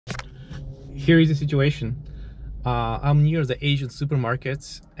here is the situation. I'm near the Asian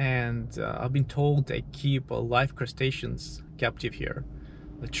supermarkets, and I've been told they keep live crustaceans captive here.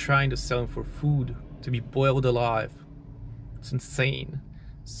 They're trying to sell them for food, to be boiled alive. It's insane.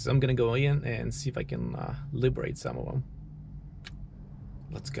 So I'm gonna go in and see if I can liberate some of them.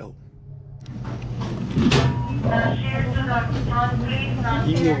 Let's go.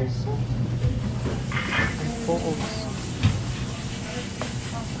 Eels.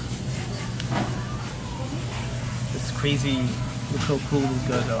 It's crazy. Look how cool these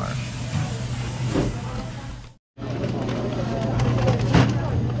guys are.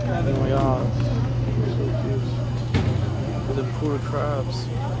 Oh my god. They're so cute. For the poor crabs.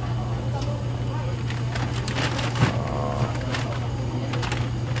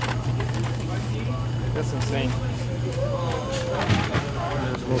 That's insane.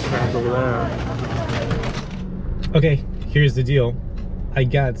 There's more crabs over there. Okay, here's the deal. I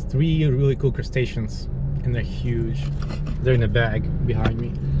got 3 really cool crustaceans, and they're huge. They're in a bag behind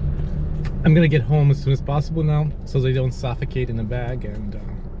me. I'm gonna get home as soon as possible now, so they don't suffocate in the bag, and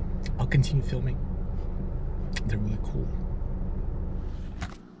I'll continue filming. They're really cool.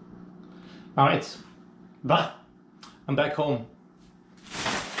 Alright, but I'm back home.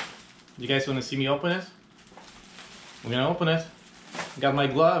 You guys want to see me open it? I'm gonna open it. Got my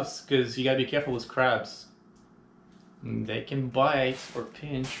gloves, because you gotta be careful with crabs. They can bite or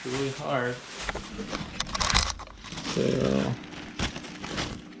pinch really hard. So,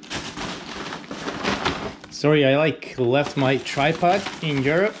 sorry, I left my tripod in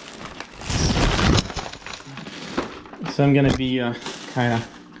Europe, so I'm gonna be kind of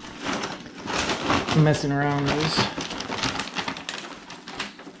messing around with this.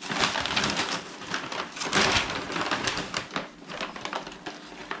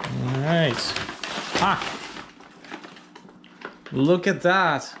 Alright. Ah! Look at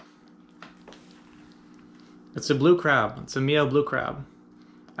that! It's a blue crab. It's a male blue crab.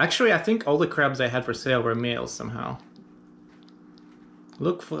 Actually, I think all the crabs I had for sale were males somehow.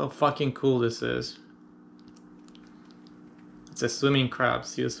 Look how fucking cool this is. It's a swimming crab.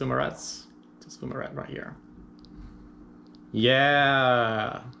 See the swimmerets? It's a swimmerette right here.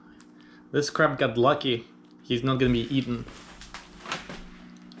 Yeah! This crab got lucky. He's not gonna be eaten.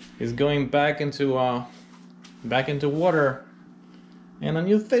 He's going back into water, and a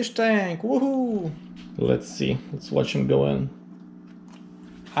new fish tank. Woohoo! Let's see. Let's watch him go in.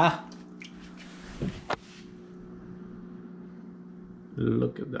 Ah!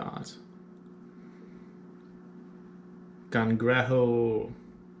 Look at that. Cangrejo.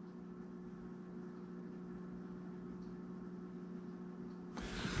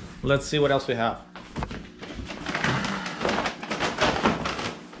 Let's see what else we have.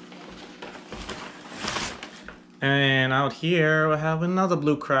 And out here we have another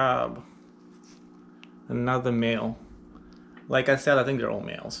blue crab. Another male. Like I said, I think they're all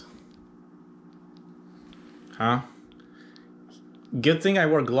males. Huh? Good thing I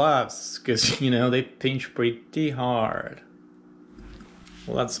wore gloves, because, you know, they pinch pretty hard.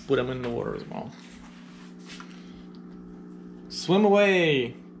 Let's put them in the water as well. Swim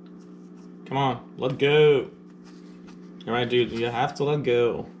away! Come on, let go. Alright, dude, you have to let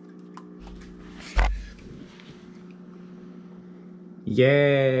go.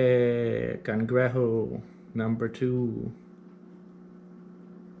 Yeah, Cangrejo number 2.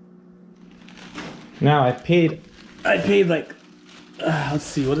 Now I paid like let's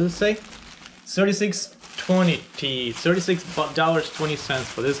see, what does it say? $36.20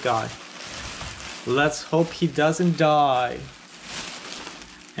 for this guy. Let's hope he doesn't die.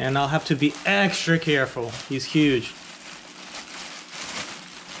 And I'll have to be extra careful. He's huge.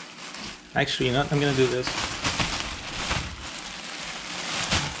 Actually, you know what? I'm gonna do this.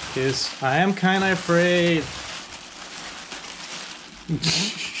 Because I am kind of afraid.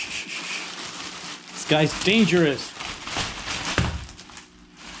 This guy's dangerous.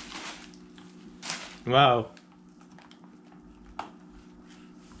 Wow.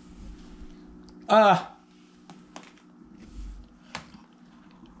 Ah.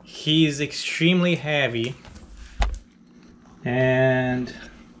 He's extremely heavy. And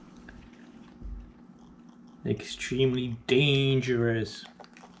extremely dangerous.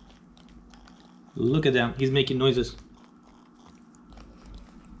 Look at them, he's making noises.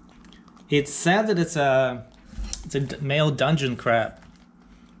 It's said that it's a male dungeon crab.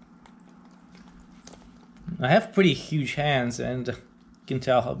 I have pretty huge hands, and you can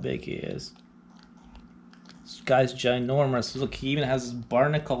tell how big he is. This guy's ginormous. Look, he even has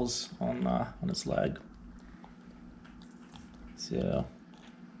barnacles on his leg. So,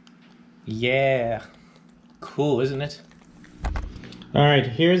 yeah, cool, isn't it? All right,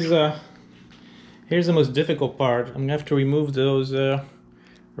 here's Here's the most difficult part. I'm gonna have to remove those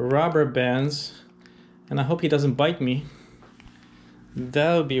rubber bands, and I hope he doesn't bite me.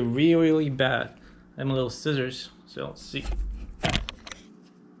 That would be really, really bad. I have my little scissors, so let's see.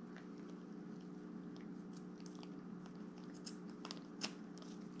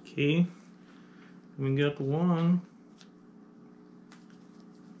 Okay, we got one.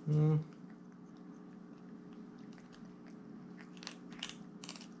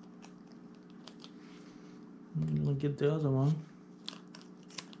 I'm gonna get the other one.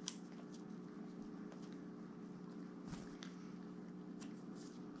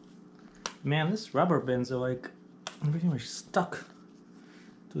 Man, these rubber bands are like pretty much stuck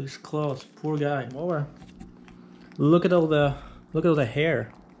to his claws. Poor guy. Over. Look at all the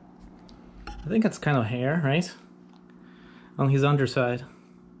hair. I think that's kind of hair, right? On his underside.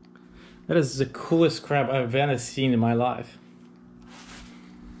 That is the coolest crab I've ever seen in my life.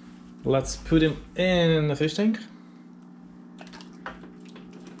 Let's put him in the fish tank.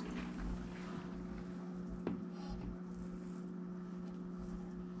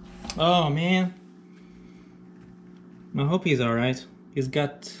 Oh man, I hope he's alright. He's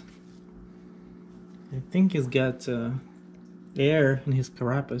got, I think he's got air in his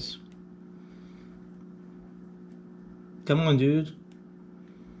carapace. Come on, dude.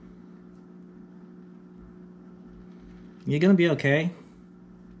 You're gonna be okay.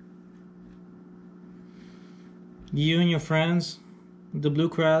 You and your friends, the blue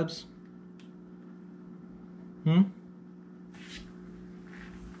crabs.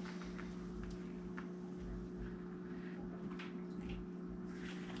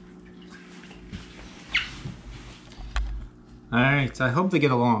 Alright, I hope they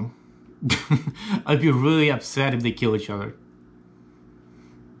get along. I'd be really upset if they kill each other.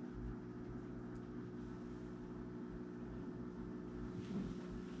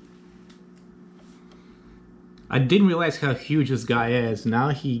 I didn't realize how huge this guy is. Now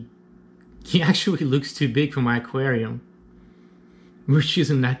he actually looks too big for my aquarium, which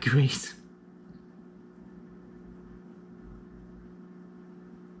isn't that great.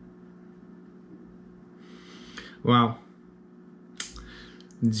 Wow.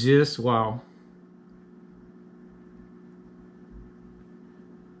 Just wow.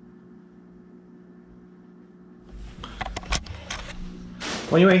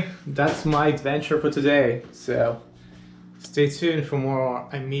 Well, anyway, that's my adventure for today. So stay tuned for more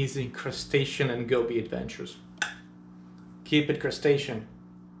amazing crustacean and goby adventures. Keep it crustacean.